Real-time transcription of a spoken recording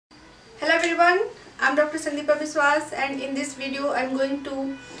Hello everyone, I'm Dr. Sandeepa Biswas, and in this video I'm going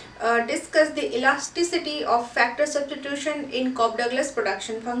to discuss the elasticity of factor substitution in Cobb-Douglas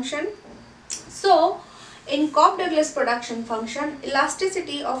production function. So, in Cobb-Douglas production function,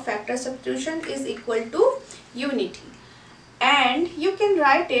 elasticity of factor substitution is equal to unity, and you can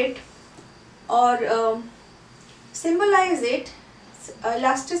write it or symbolize it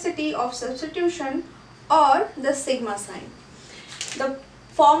elasticity of substitution or the sigma sign. The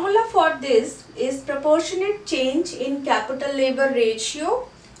formula for this is proportionate change in capital labor ratio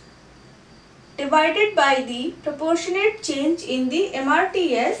divided by the proportionate change in the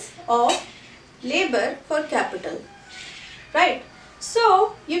MRTS of labor for capital. Right?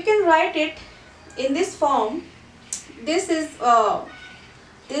 So you can write it in this form. This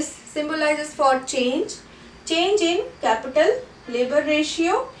symbolizes for change in capital labor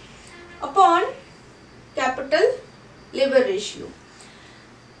ratio upon capital labor ratio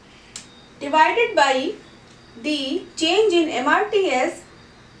divided by the change in MRTS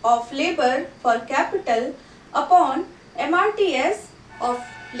of labor for capital upon MRTS of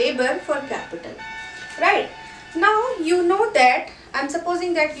labor for capital. Right? Now you know that, I'm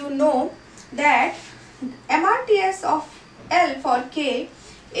supposing that you know that MRTS of L for K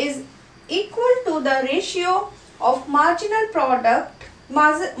is equal to the ratio of marginal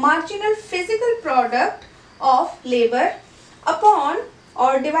physical product of labor upon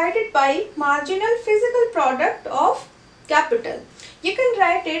or divided by marginal physical product of capital. You can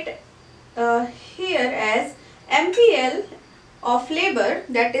write it here as MPL of labor,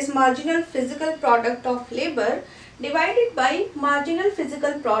 that is marginal physical product of labor, divided by marginal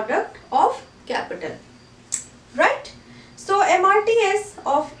physical product of capital. Right? So MRTS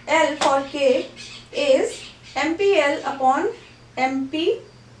of L for K is MPL upon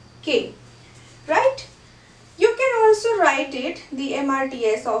MPK. Right? You can also write it, the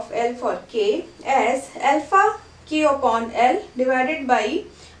MRTS of L for K, as alpha Q upon L divided by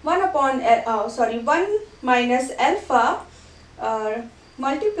 1 minus alpha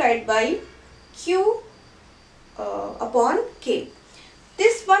multiplied by Q upon K.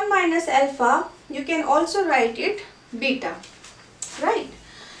 This 1 minus alpha, you can also write it beta. Right?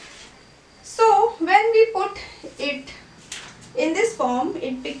 So when we put it in this form,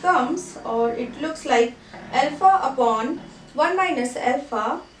 it becomes, or it looks like, alpha upon 1 minus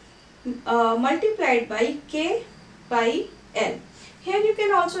alpha multiplied by K by L. Here you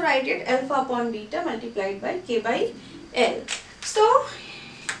can also write it alpha upon beta multiplied by K by L. So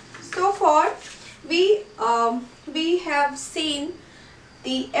far we have seen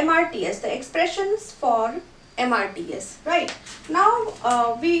the MRTS, the expressions for MRTS. Right? Now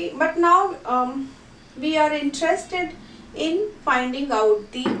we are interested in finding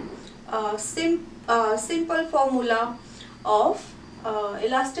out the simple formula of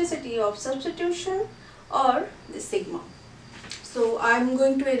elasticity of substitution or the sigma. So I am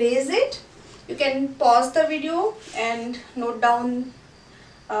going to erase it. You can pause the video and note down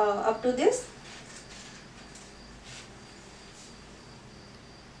up to this.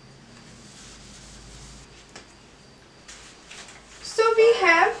 So we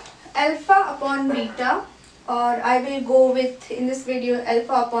have alpha upon beta, or I will go with, in this video,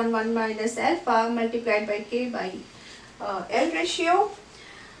 alpha upon 1 minus alpha multiplied by K by L ratio.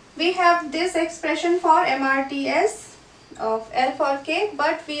 We have this expression for MRTS of L for K,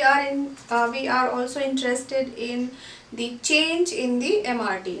 but we are also interested in the change in the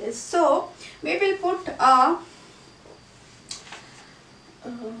MRTS. So we will put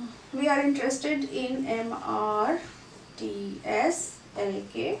we are interested in MRTS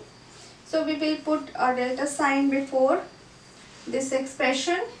LK. So we will put a delta sign before this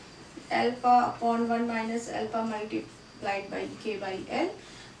expression, alpha upon 1 minus alpha multiplied by K by L.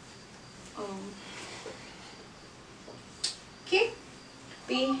 Okay,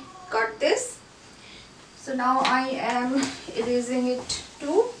 we got this. So now I am erasing it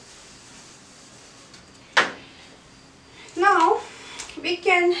too. Now we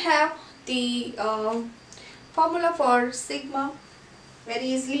can have the formula for sigma very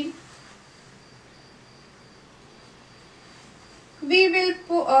easily. We will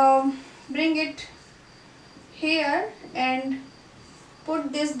bring it here and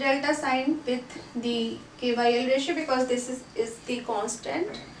put this delta sign with the K by L ratio, because this is the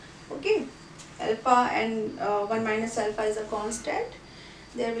constant. Okay, alpha and 1 minus alpha is a constant.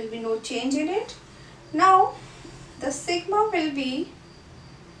 There will be no change in it. Now the sigma will be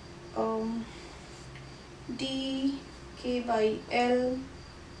d K by L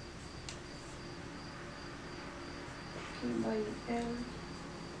by L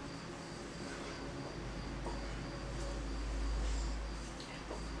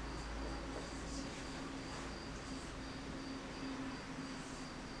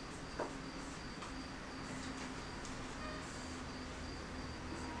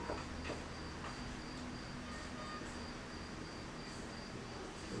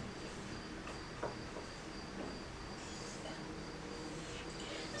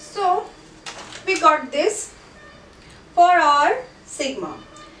we got this for our sigma.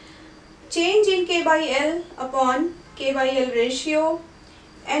 Change in K by L upon K by L ratio,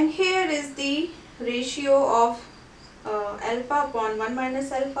 and here is the ratio of alpha upon 1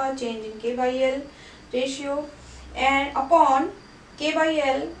 minus alpha, change in K by L ratio, and upon K by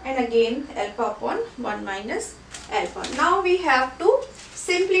L, and again alpha upon 1 minus alpha. Now we have to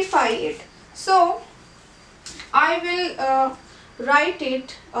simplify it. So I will write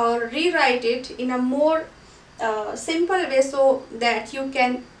it or rewrite it in a more simple way so that you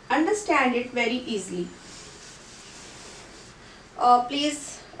can understand it very easily.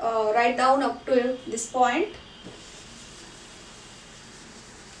 Please write down up to this point.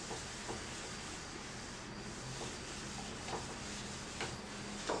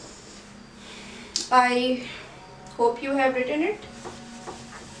 I hope you have written it.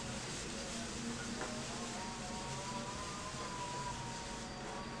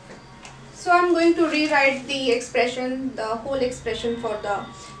 So I am going to rewrite the expression, the whole expression for the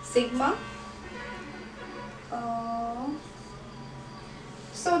sigma.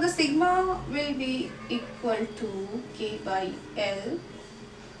 So the sigma will be equal to K by L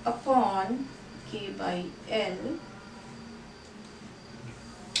upon K by L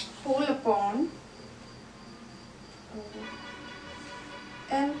whole upon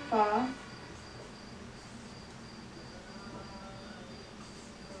alpha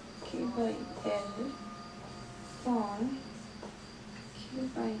K by L upon K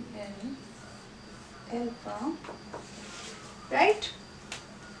by L alpha, right?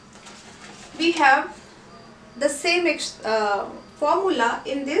 We have the same formula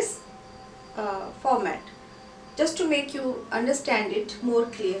in this format, just to make you understand it more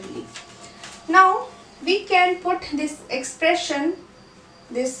clearly. Now we can put this expression,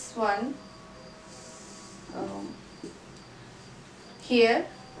 this one here,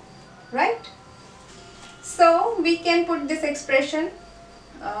 right? So we can put this expression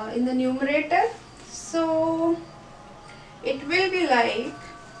in the numerator. So it will be like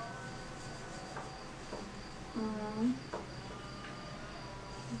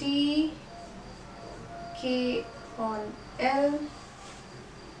d K on L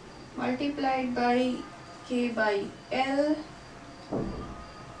multiplied by K by L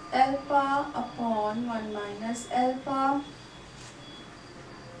alpha upon 1 minus alpha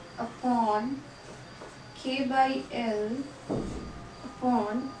upon K by L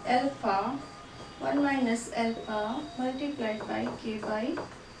upon alpha 1 minus alpha multiplied by K by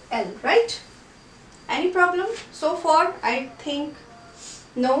L, right? Any problem so far? I think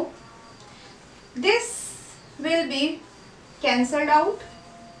no. This will be cancelled out,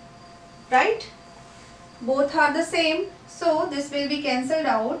 right? Both are the same, so this will be cancelled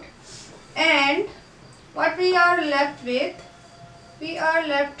out, and what we are left with? We are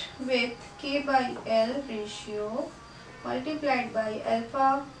left with K by L ratio multiplied by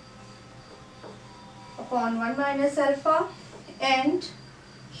alpha upon 1 minus alpha, and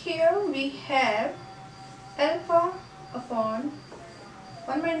here we have alpha upon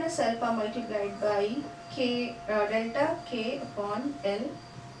 1 minus alpha multiplied by K delta K upon L,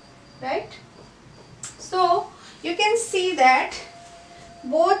 right? So you can see that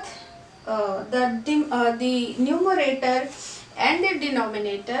both the numerator and the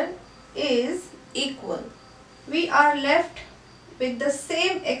denominator is equal. We are left with the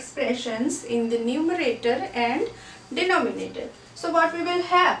same expressions in the numerator and denominator. So what we will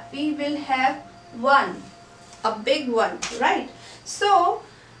have? We will have 1, a big one, right? So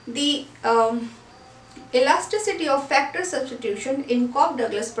the elasticity of factor substitution in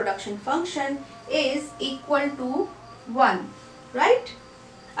Cobb-Douglas production function is equal to 1, right?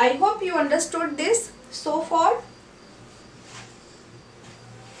 I hope you understood this so far.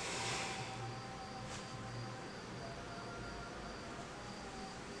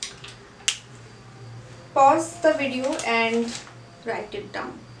 Pause the video and write it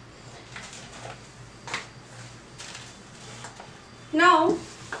down. Now,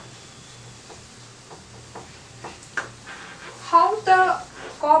 how the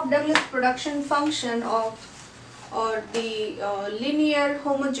Cobb-Douglas production function of or the linear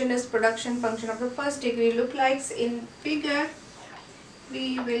homogeneous production function of the first degree look like in figure?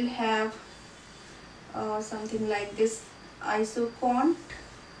 We will have something like this isocont,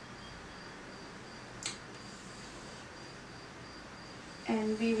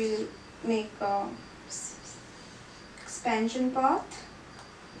 and we will make a expansion path.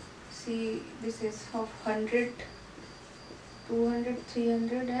 See, this is of 100, 200,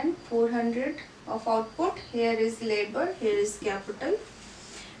 300 and 400 of output. Here is labor, here is capital,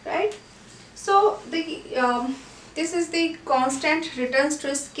 right? So the this is the constant returns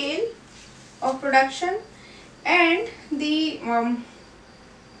to scale, of production, and the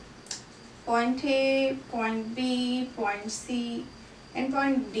point A, point B, point C and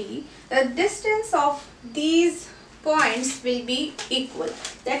point D, the distance of these points will be equal.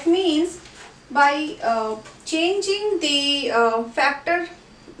 That means by changing the factor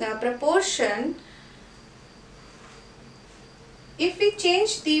proportion, if we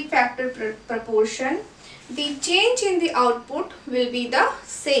change the factor proportion, the change in the output will be the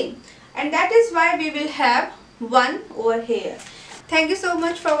same, and that is why we will have 1 over here. Thank you so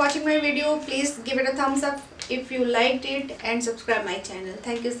much for watching my video. Please give it a thumbs up if you liked it and subscribe my channel.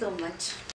 Thank you so much.